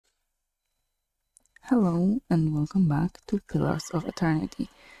Hello and welcome back to Pillars of Eternity.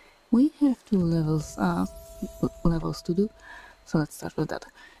 We have two levels to do, so let's start with that.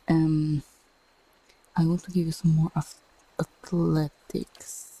 I want to give you some more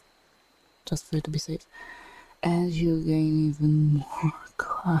athletics, just for you to be safe, as you gain even more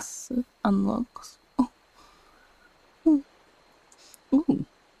class unlocks. Ooh,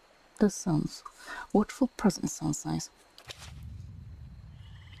 that sounds... Watchful Presence sounds nice.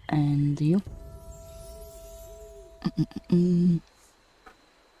 And you?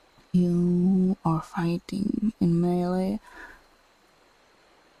 You are fighting in melee.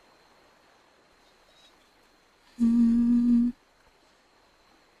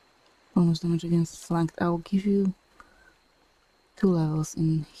 Bonus damage against flanked. I'll give you 2 levels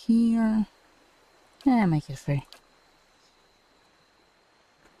in here. Make it free.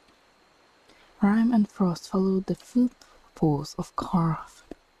 Rime and Frost follow the footprints of Carth.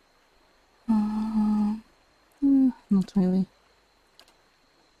 Not really.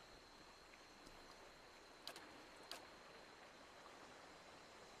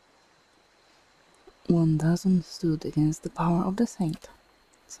 One dozen stood against the power of the saint.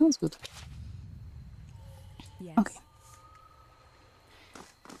 Sounds good. Yes. Okay.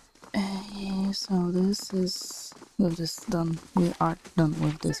 So this is... with this done. We are done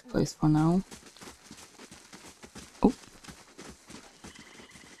with this place for now. Oh.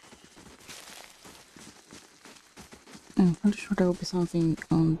 I'm pretty sure there will be something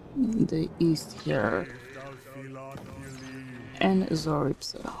on the east here. And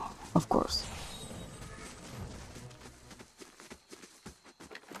Zoribs, of course.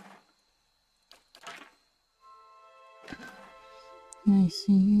 I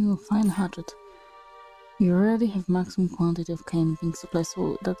see you. Fine hatchet. You already have maximum quantity of camping supplies,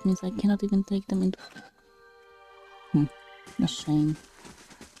 so that means I cannot even take them into... a shame.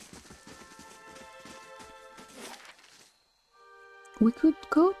 We could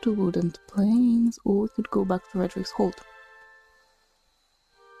go to Wooded Plains, or we could go back to Redrick's Hold.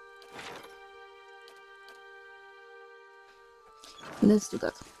 Let's do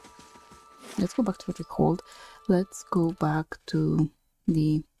that. Let's go back to Redrick's Hold. Let's go back to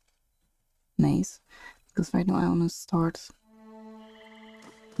the maze, because right now I want to start...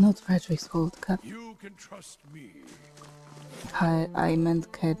 Not Redrick's Hold, God. You can trust me. I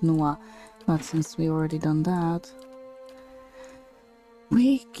meant Caed Nua, but since we already done that,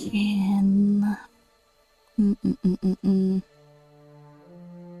 we can...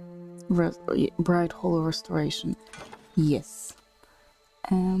 Bright Hollow Restoration. Yes.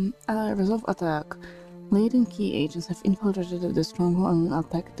 Resolve attack. Laden key agents have infiltrated the stronghold and will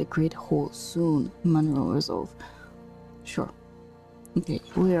attack the Great Hall soon. Manual resolve. Sure. Okay,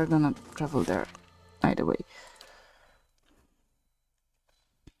 we are gonna travel there either way.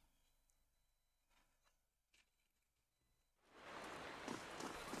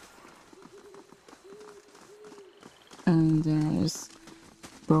 And there is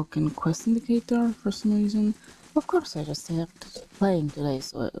broken quest indicator for some reason. Of course, I just started playing today,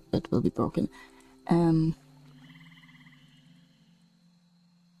 so it will be broken.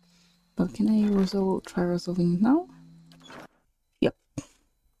 But can I try resolving it now? Yep.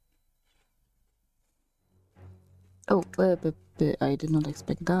 Oh, but I did not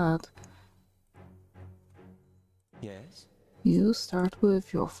expect that. Yes? You start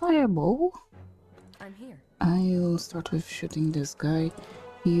with your fireball. I'm here. I'll start with shooting this guy.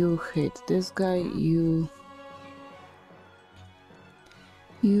 You hit this guy. You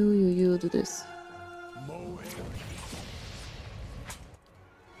do this.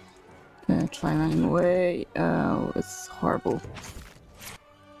 Try running away. Oh, it's horrible.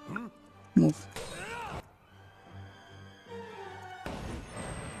 Move.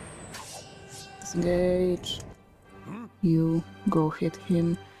 Disengage. You go hit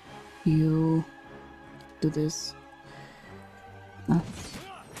him. You do this.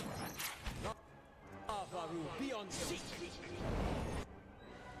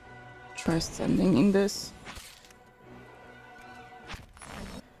 Try standing in this.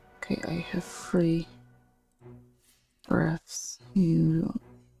 Okay, I have 3 breaths. You...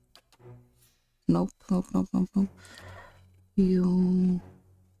 Nope. You...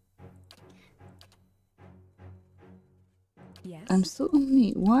 Yes. I'm still on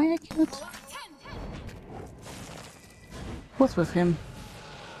me. Why I cannot... What's with him?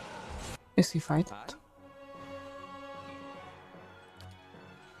 Is he fighting?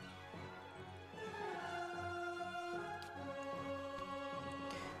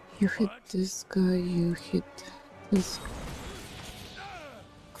 You hit this guy, you hit this guy.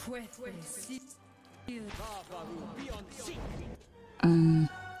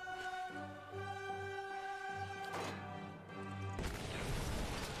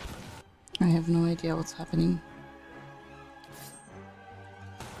 no idea what's happening.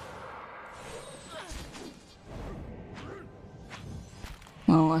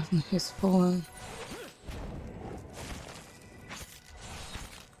 Oh, I think he's fallen.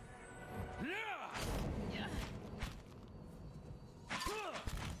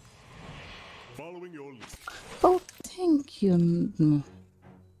 Following your lead. Oh, thank you.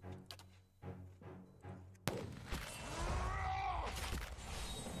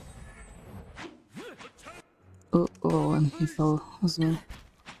 Oh, and he fell as well.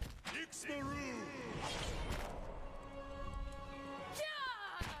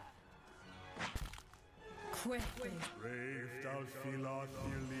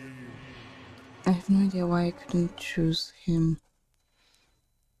 I have no idea why I couldn't choose him.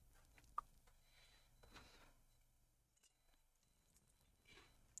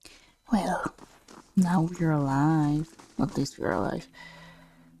 Well, now we're alive. At least we're alive.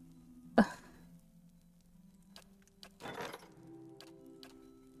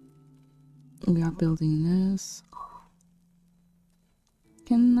 We are building this.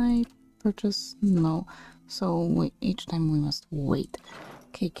 Can I purchase? No. So each time we must wait.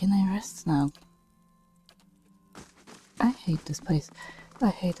 Okay, can I rest now? I hate this place. I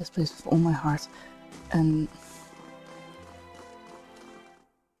hate this place with all my heart. And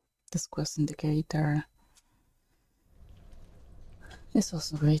this quest indicator is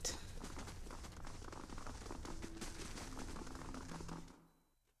also great.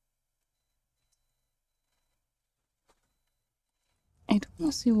 I don't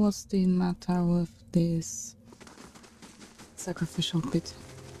want to see what's the matter with this sacrificial pit.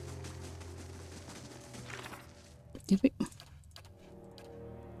 Did we?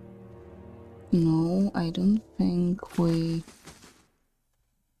 No, I don't think we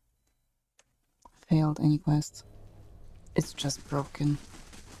failed any quest. It's just broken.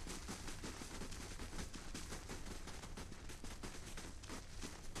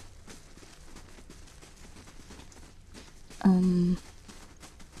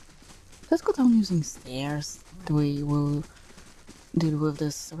 Let's go down using stairs. We will deal with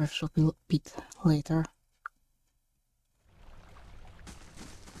this sacrificial pit later.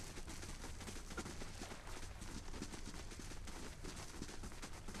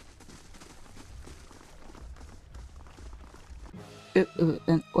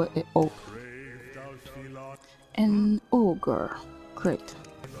 An ogre. Great.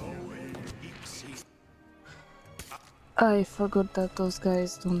 I forgot that those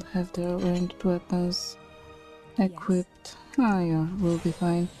guys don't have their ranged weapons equipped. Ah, yeah, we'll be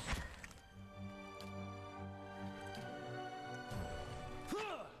fine.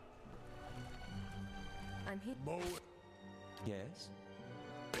 I'm hit. Yes.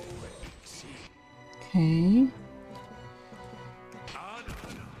 Okay.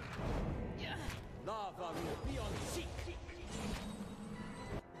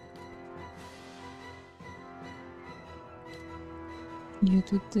 You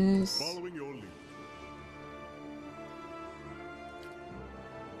do this. Following your lead.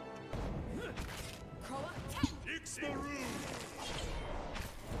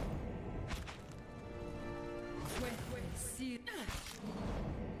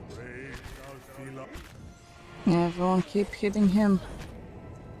 Everyone keep hitting him.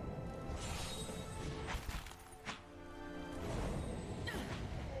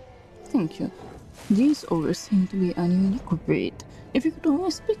 Thank you. These ogres seem to be a unique breed. If you could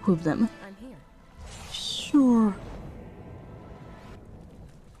only speak with them. I'm here. Sure.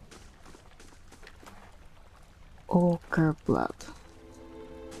 Ogre blood.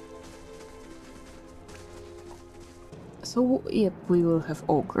 So, yep, we will have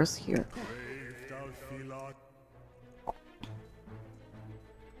ogres here.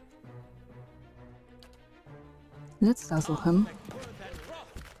 Let's dazzle him.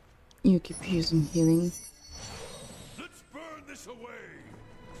 You keep using healing. Let's burn this away.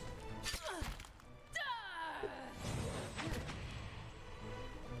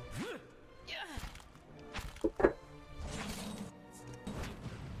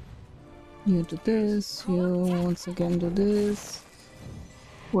 You do this, you once again do this.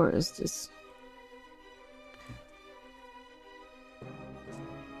 Where is this?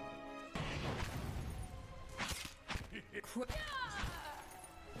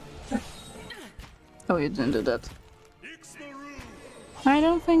 Oh, you didn't do that. I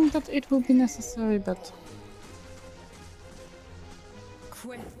don't think that it will be necessary, but...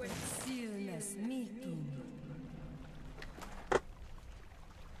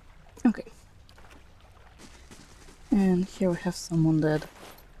 Okay. And here we have someone dead.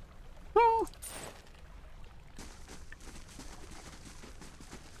 Oh.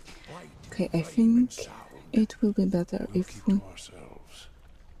 Okay, Okay, I think it will be better if we ourselves.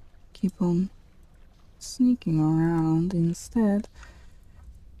 keep on sneaking around instead.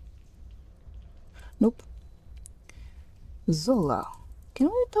 Nope. Zola, can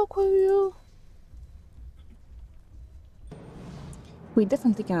we talk with you? We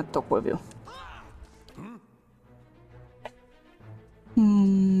definitely cannot talk with you.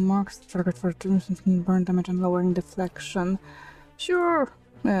 Marks the target for reducing burn damage and lowering deflection. Sure.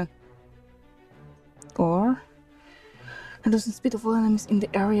 Yeah. Or reducing speed of all enemies in the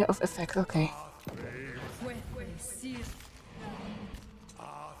area of effect. Okay.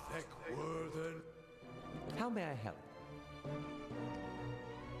 How may I help?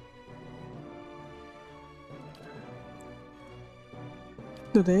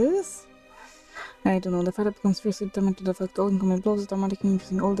 Do this? I don't know. The fighter becomes fiercely determined to deflect all incoming blows, automatically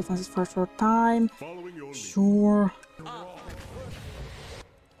increasing all defenses for a short time. Following your lead. Sure.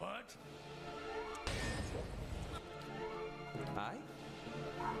 What? I?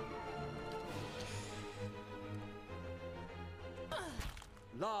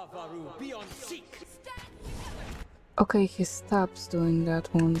 Lavaru, be on seek! Okay, he stops doing that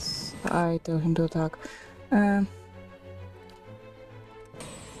once I tell him to attack.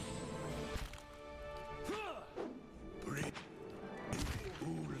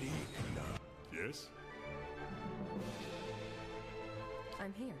 Yes?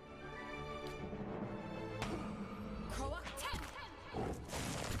 I'm here.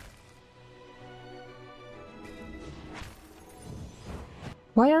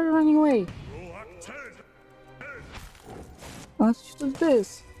 Why are you running away? Why don't you do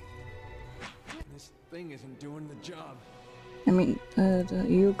this? This thing isn't doing the job. I mean,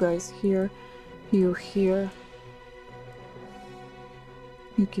 you guys here, you here.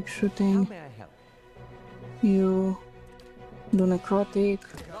 You keep How shooting. may I help? You do necrotic.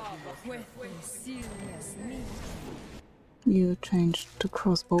 You change to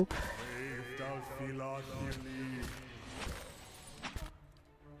crossbow.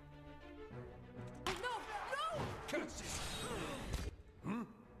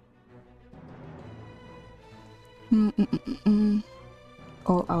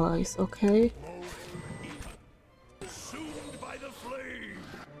 All allies, okay. Consumed by the flame!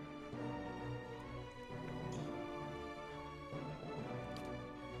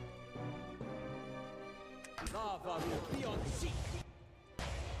 Lavaru, be on seek!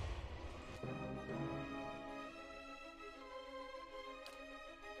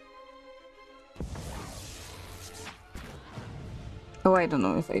 Oh, I don't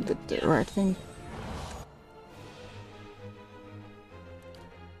know if I did the right thing.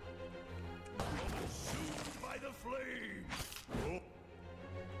 Consumed by the flame!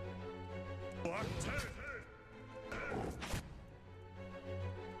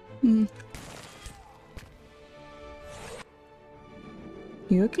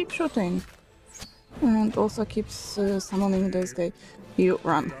 You keep shooting. And also keeps summoning this guy. You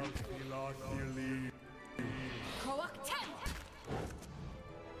run.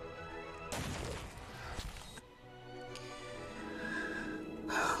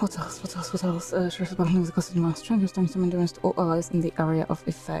 What else? What else? What else? Shares about the cost of my strength, restoring some endurance to all allies in the area of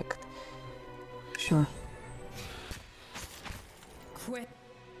effect. Sure.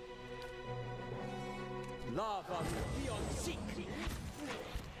 Lavaru, be on seek!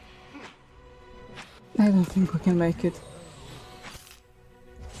 I don't think we can make it.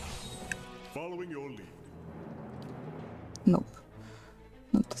 Following your lead. Nope.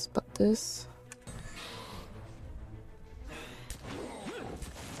 Not this, but this.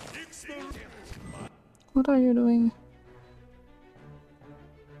 What are you doing?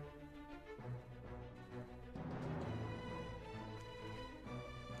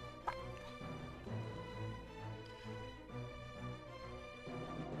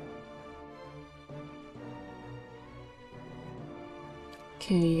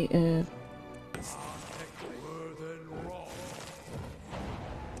 Okay,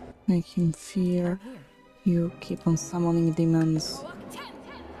 make him fear. You keep on summoning demons.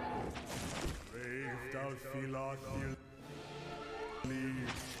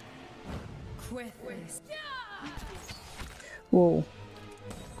 Whoa.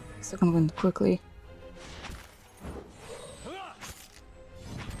 Second went quickly.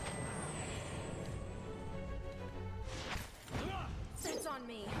 Sits on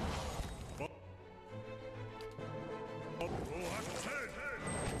me.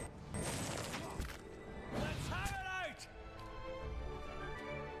 Let's have it out!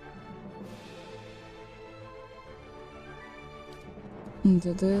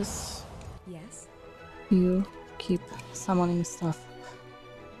 Into this. Yes. You keep summoning stuff.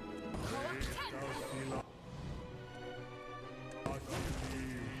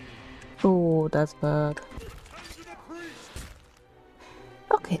 Oh, that's bad.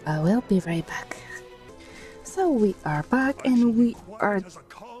 Okay, I will be right back. So we are back and we are Quiet as a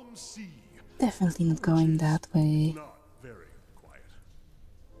calm sea. definitely not going that way. Not very quiet.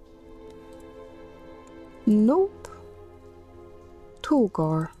 Nope.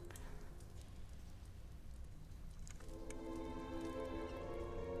 Tulgar.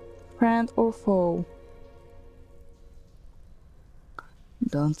 Friend or foe?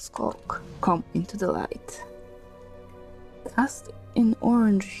 Don't skulk. Come into the light. Cast in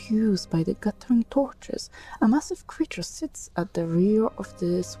orange hues by the guttering torches, a massive creature sits at the rear of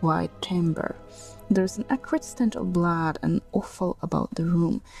this wide chamber. There is an acrid stench of blood and offal about the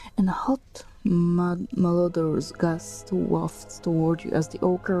room, and a hot, malodorous gust wafts toward you as the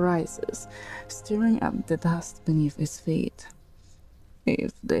ogre rises, stirring up the dust beneath his feet.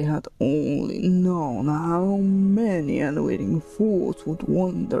 If they had only known how many unwitting fools would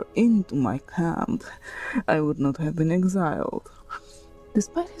wander into my camp, I would not have been exiled.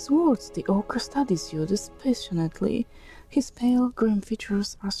 Despite his words, the ogre studies you dispassionately. His pale, grim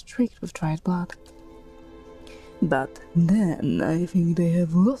features are streaked with dried blood. But then I think they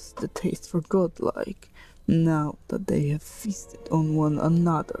have lost the taste for godlike, now that they have feasted on one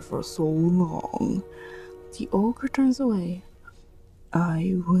another for so long. The ogre turns away.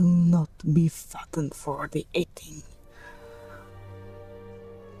 I will not be fattened for the eating.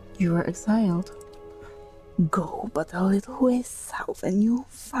 You are exiled. Go but a little way south and you'll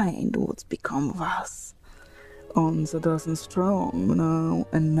find what's become of us. On's a dozen strong now,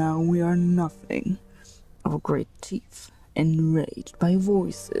 and now we are nothing. Our great chief, enraged by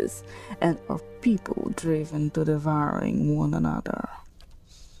voices, and our people driven to devouring one another.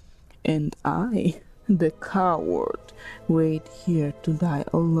 And I, the coward, wait here to die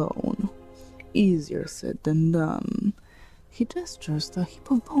alone. Easier said than done. He gestures to a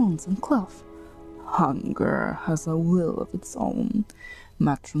heap of bones and cloth. Hunger has a will of its own.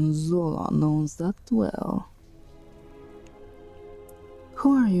 Matron Zola knows that well.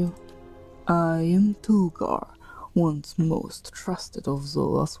 Who are you? I am Tulgar, once most trusted of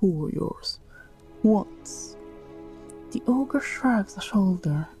Zola's warriors. Once. The ogre shrugs a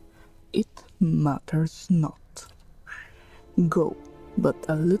shoulder. It matters not. Go, but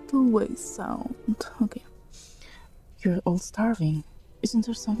a little way south. Okay. You're all starving. Isn't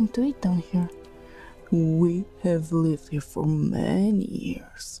there something to eat down here? We have lived here for many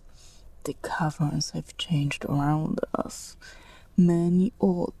years. The caverns have changed around us. Many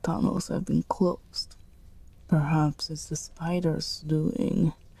old tunnels have been closed. Perhaps it's the spiders'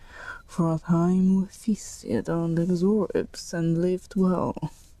 doing. For a time we feasted on the Zorbs and lived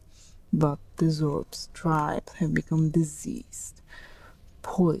well. But the Zorb's tribes have become diseased,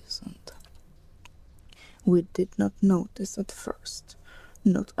 poisoned. We did not notice at first,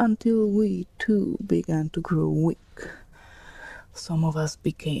 not until we too began to grow weak. Some of us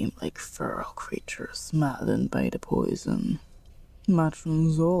became like feral creatures maddened by the poison.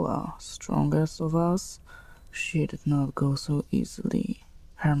 Matron Zola, strongest of us, she did not go so easily.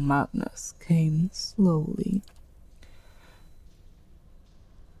 Her madness came slowly.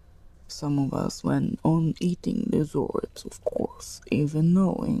 Some of us went on eating the Zorbs, of course, even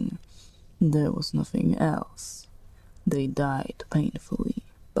knowing there was nothing else. They died painfully,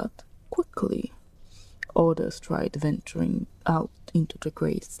 but quickly. Others tried venturing out into the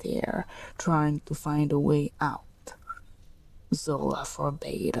great air, trying to find a way out. Zola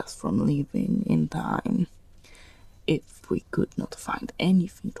forbade us from leaving in time. If we could not find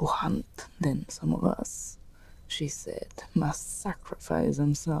anything to hunt, then some of us, she said, must sacrifice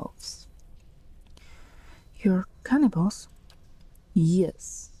themselves. You're cannibals?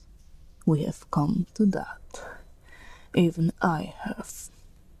 Yes, we have come to that. Even I have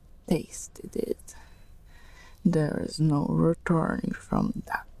tasted it. There is no returning from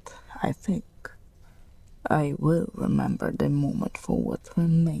that, I think. I will remember the moment for what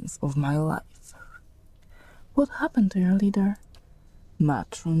remains of my life. What happened to your leader?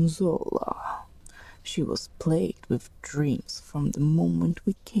 Matron Zola. She was plagued with dreams from the moment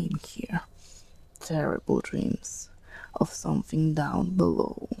we came here. Terrible dreams of something down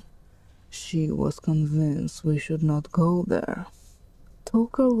below. She was convinced we should not go there.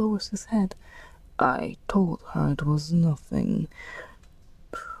 Tulgar lowers his head. I told her it was nothing.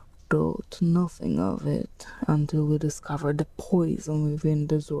 Thought nothing of it until we discovered the poison within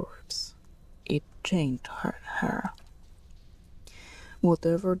the Zorbs. It changed her.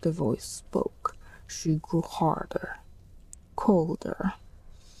 Whatever the voice spoke, she grew harder, colder.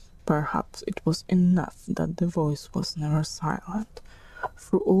 Perhaps it was enough that the voice was never silent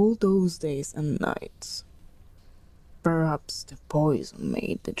through all those days and nights. Perhaps the poison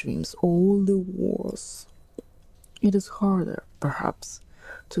made the dreams all the worse. It is harder, perhaps,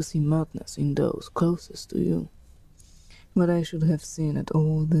 to see madness in those closest to you. But I should have seen it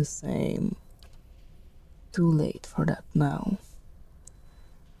all the same. Too late for that now.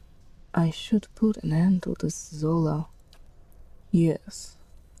 I should put an end to this, Zola. Yes.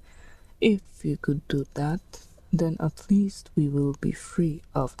 If you could do that, then at least we will be free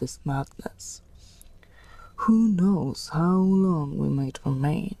of this madness. Who knows how long we might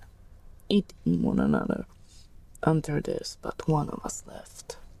remain, eating one another, until there's but one of us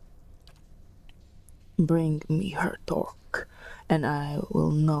left. Bring me her torque, and I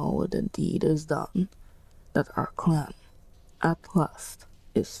will know the deed is done, that our clan, at last,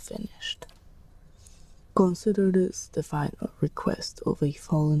 is finished. Consider this the final request of a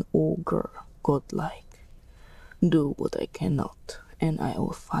fallen ogre, godlike. Do what I cannot, and I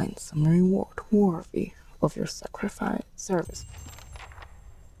will find some reward worthy of your sacrifice service.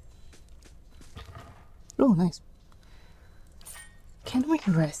 Oh, nice. Can we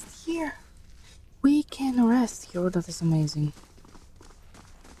rest here? We can rest here. That is amazing.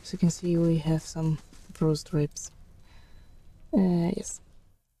 As you can see, we have some bruised ribs. Yes.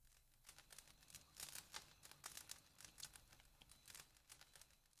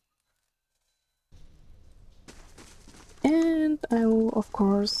 And I will, of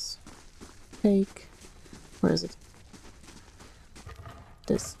course, take... where is it?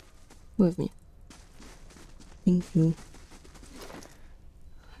 This with me. Thank you.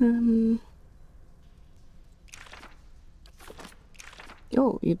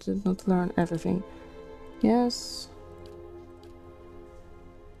 Oh, you did not learn everything. Yes.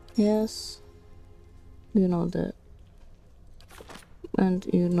 Yes. You know that. And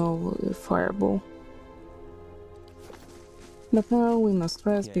you know the fireball. But now we must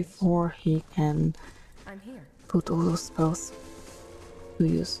rest before he can put all those spells to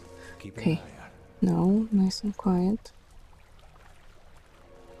use. Okay. Now, nice and quiet.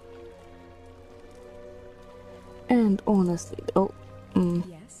 And honestly,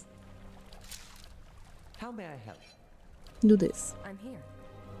 Yes. How may I help? do this. I'm here.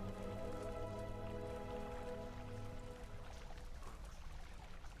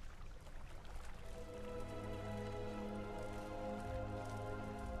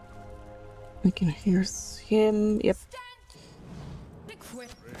 I can hear him. Yep.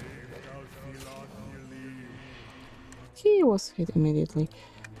 He was hit immediately.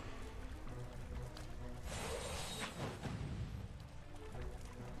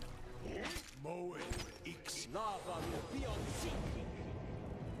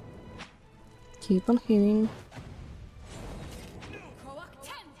 Keep on hitting.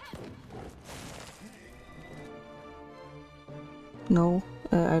 No,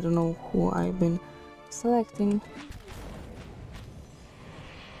 I don't know who I've been selecting.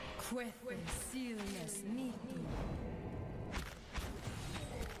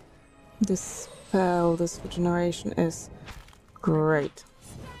 This spell, this regeneration is great.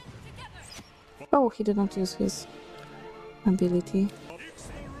 Oh, he did not use his ability.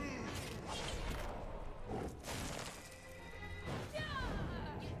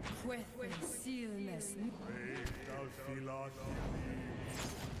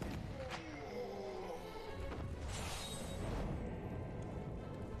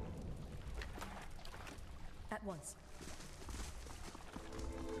 At once.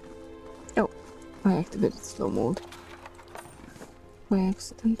 Oh, I activated slow mode by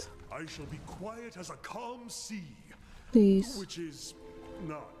accident. I shall be quiet as a calm sea, Please. which is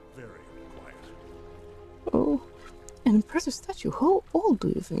not very quiet. Oh, an impressive statue. How old do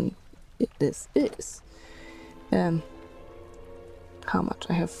you think this is? How much?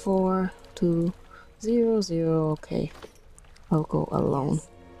 I have 4, 2, 0, 0. Okay, I'll go alone.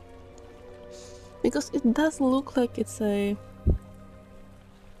 Because it does look like it's a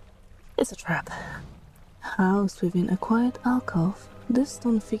trap. Housed within a quiet alcove, this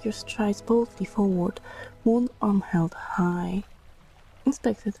stone figure strides boldly forward, one arm held high.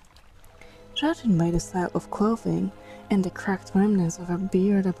 Inspected. Judging by the style of clothing and the cracked remnants of a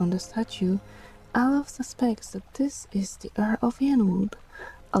beard upon the statue, Alov suspects that this is the heir of Yenwood,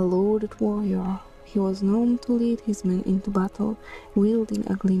 a loaded warrior. He was known to lead his men into battle, wielding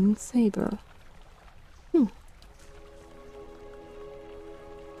a gleaming saber.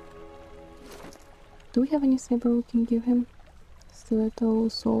 Do we have any saber we can give him? Stiletto,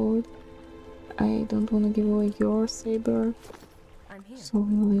 sword. I don't want to give away your saber, I'm here. so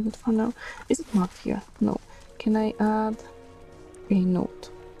we'll leave it for now. Is it marked here? No. Can I add a note?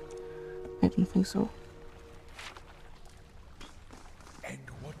 I don't think so. And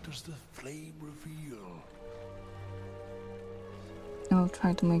what does the flame reveal? I'll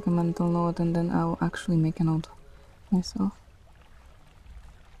try to make a mental note and then I'll actually make a note myself.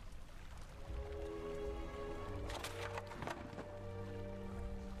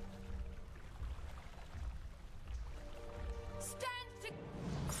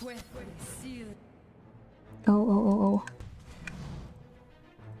 Oh.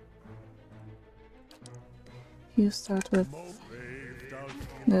 You start with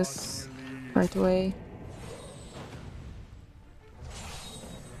this right away.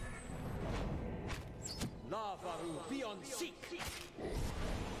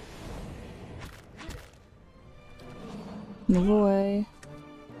 Move away.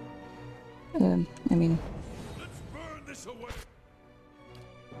 I mean,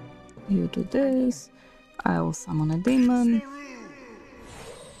 you do this. I will summon a demon.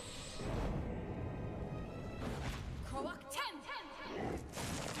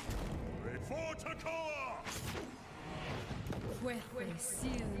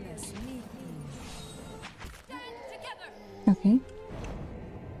 Okay.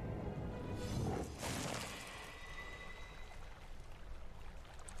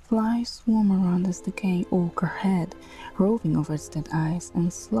 Flies swarm around this decaying ochre head, roving over its dead eyes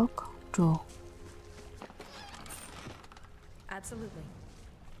and slug jaw. Absolutely.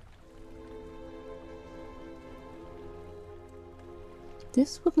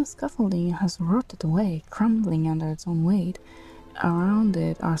 This wooden scaffolding has rotted away, crumbling under its own weight. Around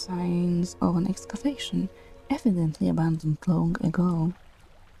it are signs of an excavation, evidently abandoned long ago.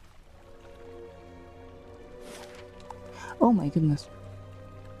 Oh my goodness.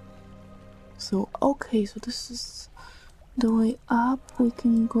 So, okay, so this is the way up we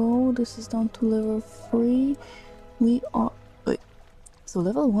can go. This is down to level 3. We are... Wait. So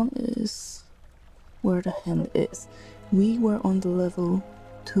level 1 is where the hand is. We were on the level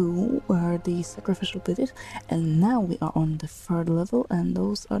 2 where the sacrificial pit is. And now we are on the 3rd level. And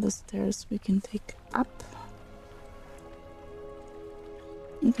those are the stairs we can take up.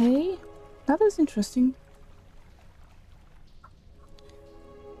 Okay. That is interesting.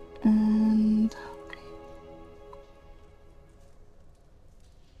 And...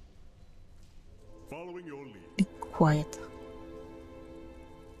 Following your lead. Be quiet.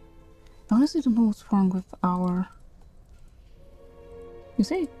 I honestly don't know what's wrong with our... You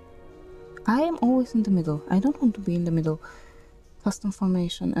see? I am always in the middle. I don't want to be in the middle. Custom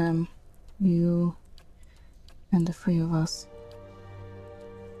formation, you and the 3 of us.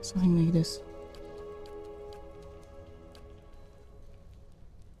 Something like this.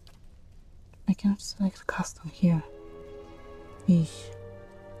 I cannot select custom here. Eesh.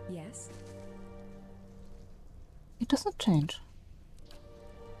 Yes. It doesn't change.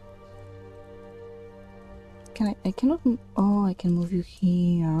 Can I cannot oh, I can move you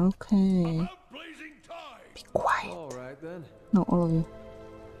here, okay. Be quiet. Alright then. No, all of you.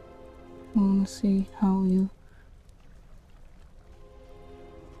 I wanna see how you...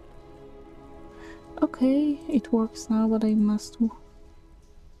 Okay, it works now, but I must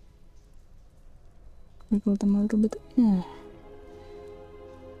wiggle them a little bit. Yeah.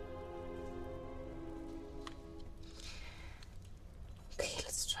 Okay,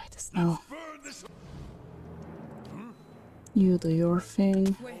 let's try this now. You do your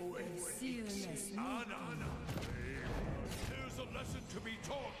thing. Here's a lesson to be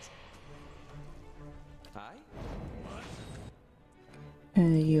taught. Hi?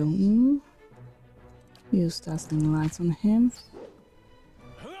 You use dazzling lights on him.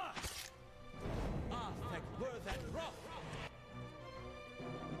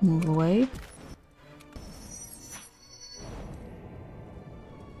 Move away.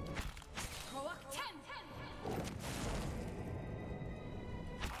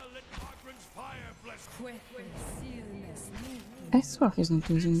 I swear he's not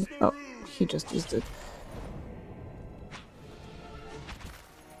using it. Oh, he just used it.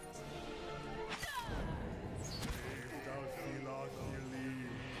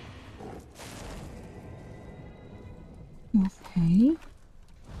 Okay.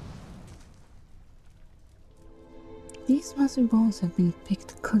 These massive bones have been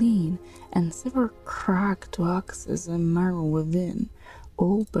picked clean and several cracked to access the marrow within.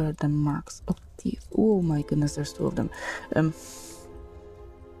 All bear the marks of teeth. Oh my goodness, there's 2 of them.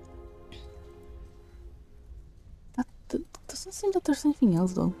 That doesn't seem that there's anything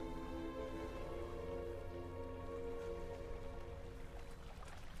else though.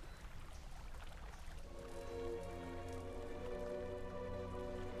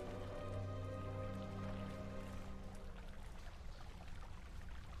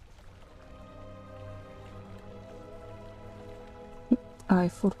 I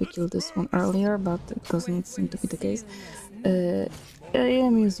thought we killed this one earlier, but it doesn't seem to be the case. I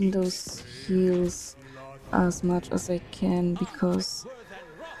am using those heals as much as I can because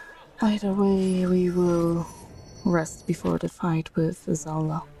either way we will rest before the fight with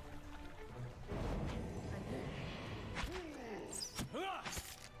Zala.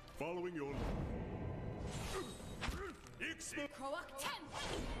 Following your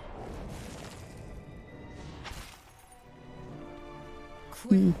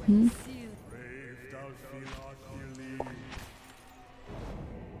Mm-hmm. brave thou feel dearly.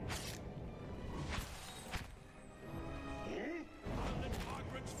 Let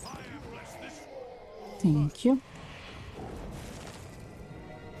Margaret's fire bless this. Thank you.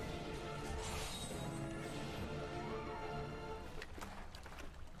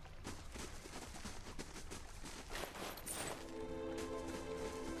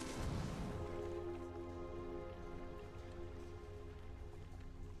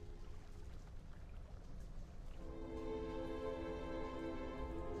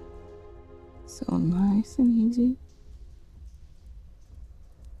 So nice and easy.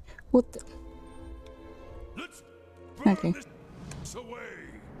 What the? Let's Okay. this away.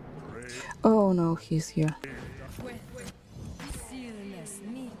 Brave Oh no, he's here.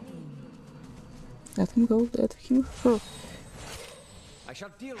 Let him go, let him go. I shall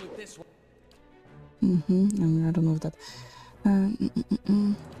deal with this one. Mm-hmm, I don't know that.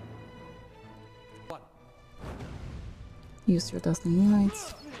 What? Use your dazzling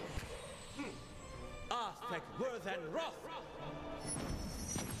lights.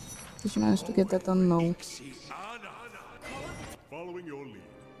 Did you manage to get that done? No. following your lead.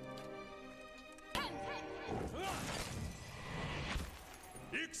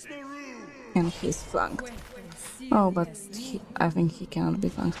 Ixmaru! And he's flanked. Oh, but I think he cannot be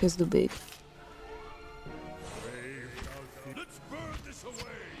flanked. He's too big. Let's burn this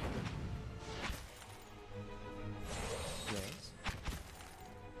away. Yes.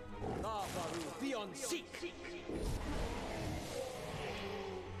 Navaru, be on seek.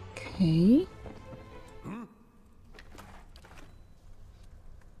 Okay.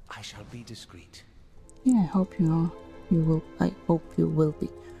 I shall be discreet. Yeah, I hope you are. You will. I hope you will be.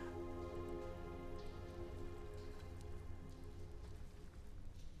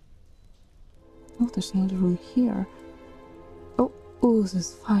 Oh, there's another room here. Oh, oh, this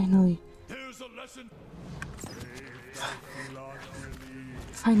is finally. There's a lesson.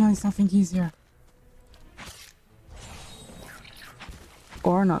 Finally something easier.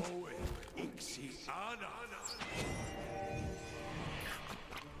 Or not.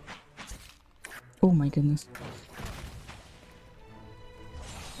 Oh my goodness.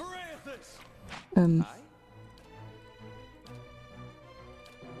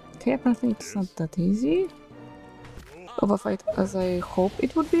 Okay, apparently it's not that easy of a fight as I hope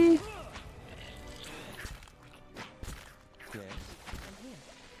it would be.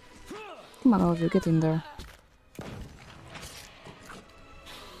 Come on, all of you, get in there.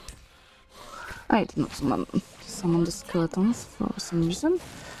 I did not summon the skeletons for some reason.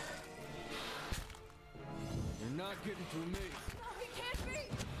 You're not getting through me.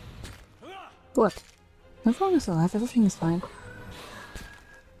 What? Everyone is alive, everything is fine.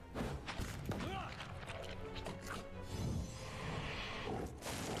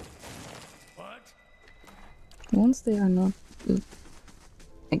 What? Once they are not...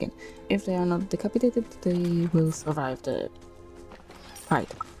 Again, if they are not decapitated, they will survive the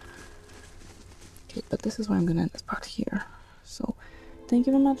fight. Okay, but this is why I'm gonna end this part here. So, thank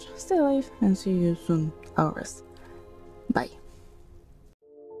you very much, stay alive, and see you soon, our rest. Bye.